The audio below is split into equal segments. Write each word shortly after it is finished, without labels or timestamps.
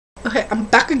Okay, I'm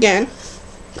back again.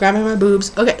 Grabbing my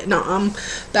boobs. Okay, no, I'm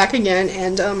back again,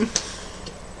 and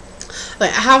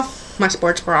like, I have my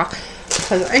sports bra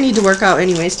because I need to work out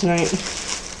anyways tonight.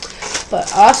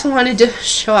 But I also wanted to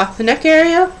show off the neck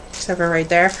area, except for right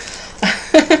there,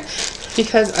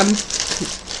 because I'm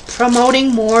promoting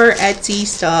more Etsy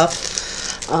stuff.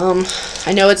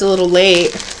 I know it's a little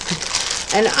late,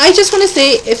 and I just want to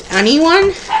say, if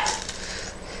anyone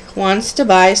wants to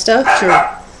buy stuff,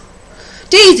 sure.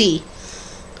 Daisy!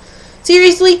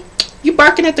 Seriously? You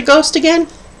barking at the ghost again?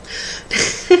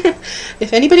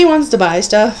 If anybody wants to buy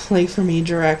stuff, like, for me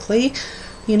directly,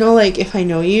 you know, like, if I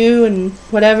know you and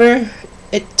whatever,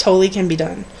 it totally can be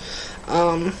done.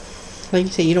 Like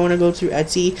you say, you don't want to go through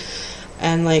Etsy,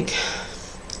 and, like,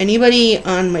 anybody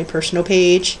on my personal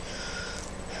page,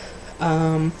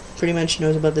 pretty much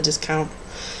knows about the discount.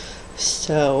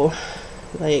 So,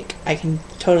 like, I can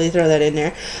totally throw that in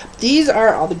there. These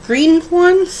are all the green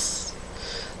ones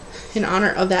in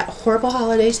honor of that horrible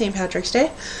holiday, St. Patrick's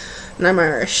Day. And I'm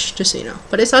Irish, just so you know.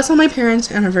 But it's also my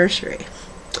parents' anniversary,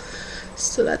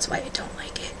 so that's why I don't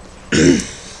like it.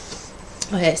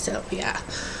 Okay, so yeah,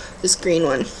 this green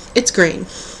one. It's green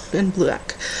and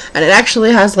black, and it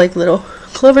actually has like little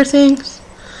clover things.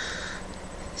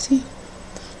 See?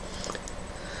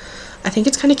 I think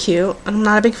it's kind of cute. I'm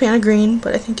not a big fan of green,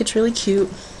 but I think it's really cute.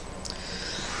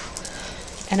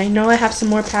 And I know I have some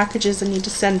more packages I need to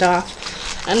send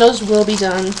off, and those will be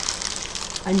done.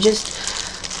 I'm just,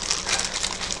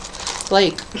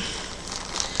 like,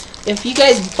 if you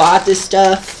guys bought this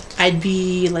stuff, I'd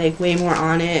be, like, way more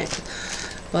on it.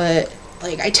 But,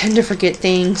 like, I tend to forget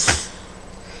things.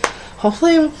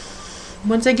 Hopefully,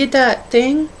 once I get that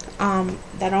thing,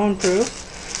 that'll improve.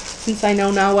 Since I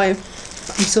know now why I'm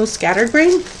so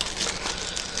scatterbrained.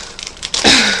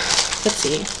 Let's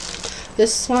see.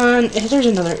 This one, there's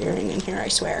another earring in here, I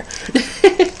swear.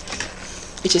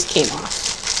 It just came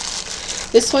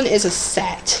off. This one is a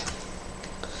set.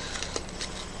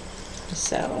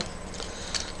 So,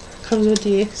 comes with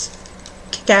these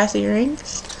kick-ass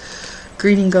earrings.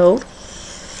 Green and gold.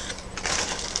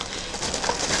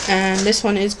 And this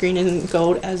one is green and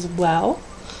gold as well.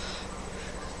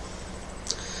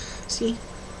 See?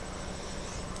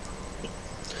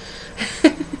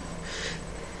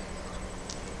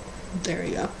 There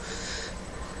we go.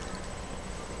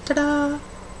 Ta-da!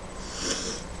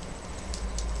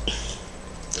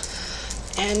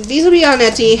 And these will be on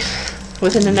Etsy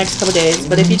within the next couple days.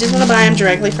 But if you just want to buy them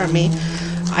directly from me,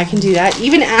 I can do that.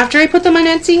 Even after I put them on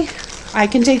Etsy, I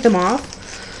can take them off.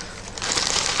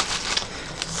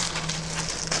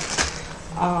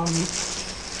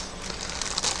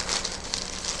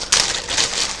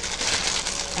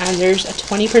 And there's a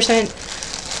 20%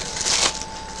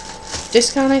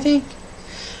 discount, I think.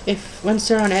 If once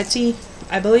they're on Etsy,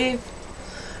 I believe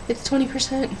it's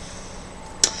 20%.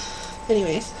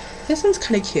 Anyways, this one's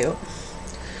kind of cute.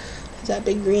 It's that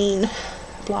big green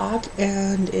block,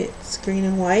 and it's green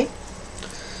and white.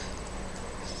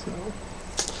 So,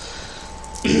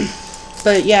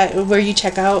 but yeah, where you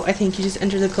check out, I think you just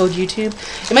enter the code YouTube.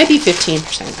 It might be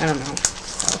 15%. I don't know.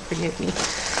 So forgive me.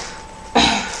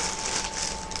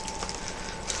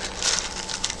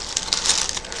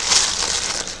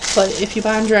 But if you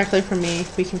buy them directly from me,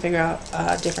 we can figure out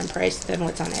a different price than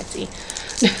what's on Etsy.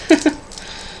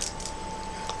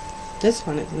 This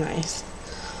one is nice.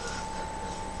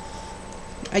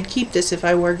 I'd keep this if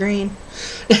I wore green.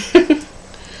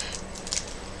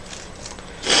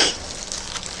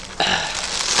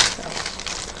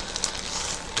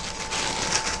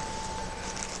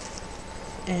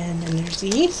 And then there's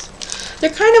these. They're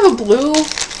kind of a blue,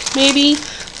 maybe,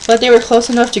 but they were close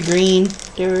enough to green.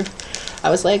 I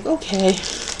was like, okay,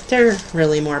 they're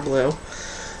really more blue,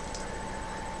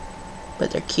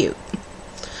 but they're cute.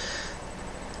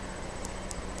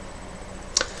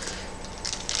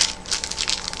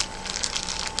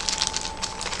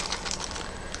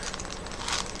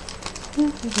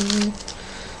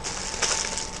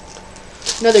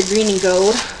 Another green and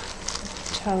gold.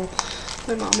 Tell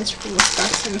my mom is from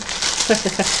Wisconsin.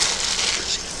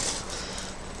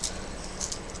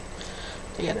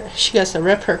 She has to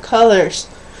rip her colors.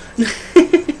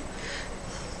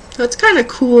 So it's kind of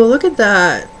cool. Look at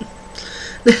that.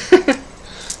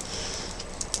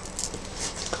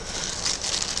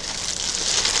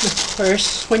 Of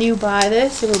course, when you buy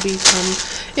this, it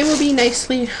will be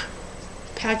nicely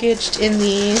packaged in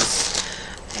these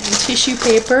and tissue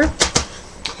paper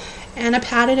and a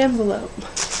padded envelope.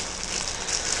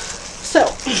 So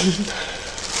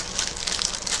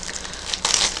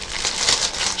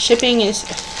shipping is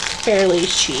fairly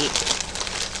cheap.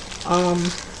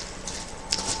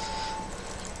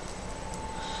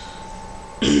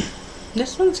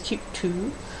 This one's cute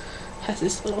too. Has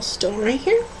this little stone right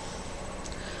here.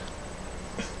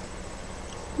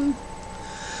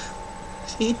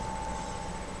 See?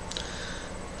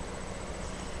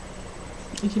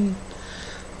 You can,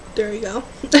 there you go.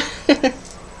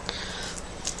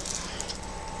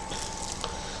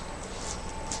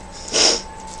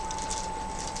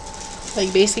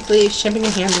 Like basically shipping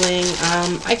and handling,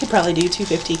 I could probably do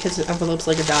 $2.50 because the envelope's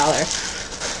like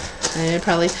 $1. And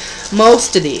probably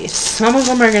most of these, some of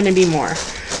them are going to be more.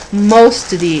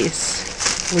 Most of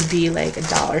these would be like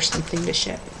 $1 something to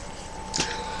ship.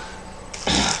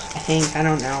 I think, I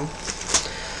don't know.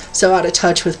 So out of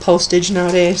touch with postage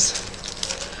nowadays.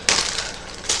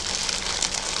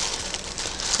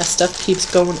 That stuff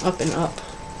keeps going up and up.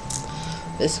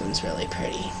 This one's really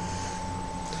pretty.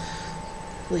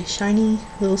 Really shiny,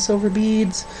 little silver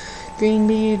beads, green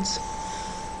beads.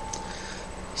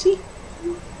 See?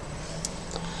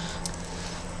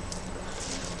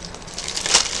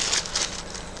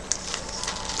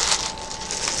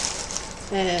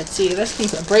 Let's see, this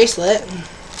one's a bracelet.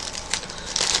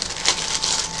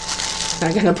 I'm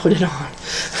not gonna put it on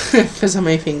because of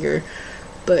my finger,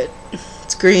 but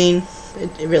it's green.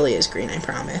 It really is green, I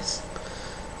promise.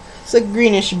 It's like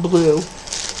greenish blue.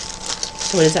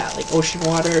 What is that, like ocean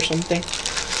water or something?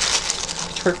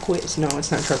 Turquoise? No,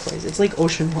 it's not turquoise. It's like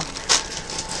ocean water.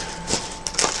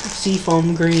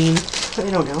 Seafoam green. I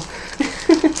don't know.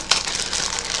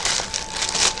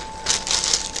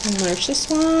 And there's this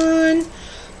one.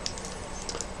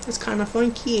 It's kind of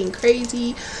funky and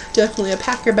crazy. Definitely a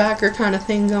packer-backer kind of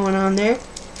thing going on there.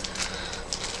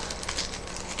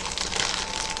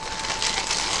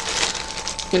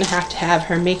 Gonna have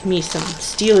her make me some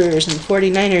Steelers and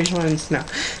 49ers ones. No.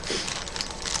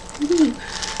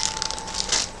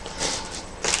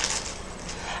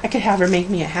 I could have her make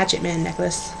me a Hatchet Man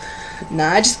necklace.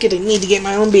 Nah, I just need to get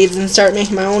my own beads and start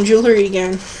making my own jewelry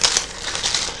again.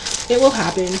 It will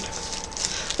happen.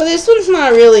 Well, this one's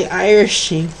not really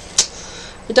Irishy.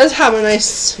 It does have a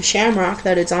nice shamrock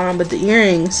that it's on, but the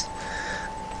earrings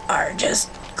are just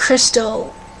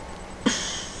crystal.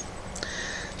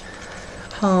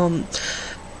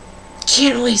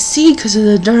 Can't really see because of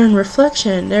the darn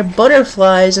reflection. They're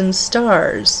butterflies and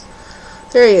stars.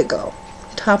 There you go.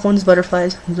 Top one's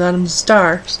butterflies, bottom's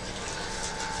stars.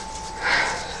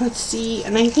 Let's see,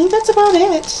 and I think that's about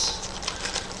it.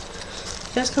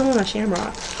 It does come on a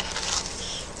shamrock.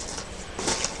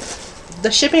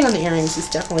 The shipping on the earrings is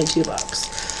definitely $2.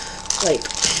 Like,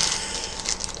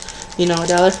 you know,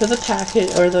 $1 for the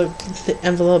packet or the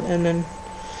envelope, and then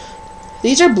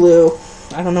these are blue.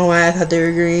 I don't know why I thought they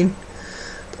were green,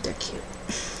 but they're cute.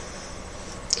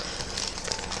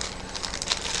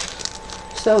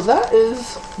 So that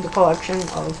is the collection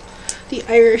of the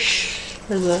Irish,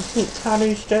 or the St.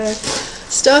 Father's Day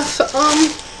stuff.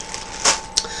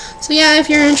 So yeah, if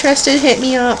you're interested, hit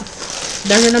me up.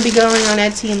 They're gonna be going on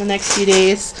Etsy in the next few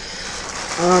days.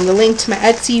 The link to my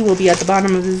Etsy will be at the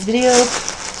bottom of this video,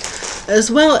 as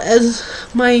well as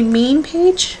my main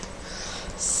page.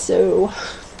 So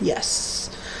yes.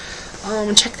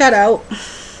 Check that out.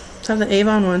 So the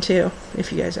Avon one too,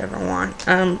 if you guys ever want.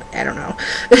 I don't know.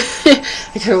 I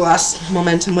could have lost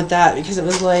momentum with that because it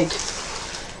was like,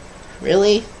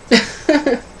 really?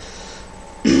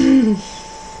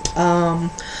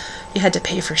 You had to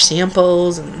pay for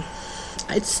samples, and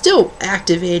it's still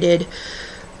activated.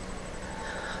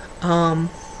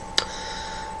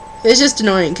 It's just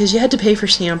annoying because you had to pay for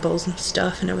samples and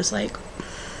stuff, and it was like,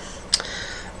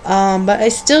 but I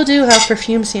still do have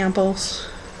perfume samples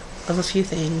of a few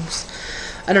things.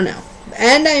 I don't know.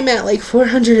 And I'm at like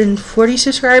 440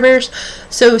 subscribers,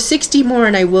 so 60 more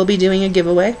and I will be doing a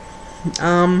giveaway.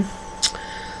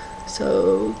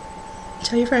 So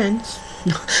tell your friends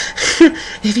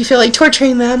if you feel like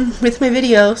torturing them with my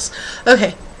videos.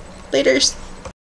 Okay, laters.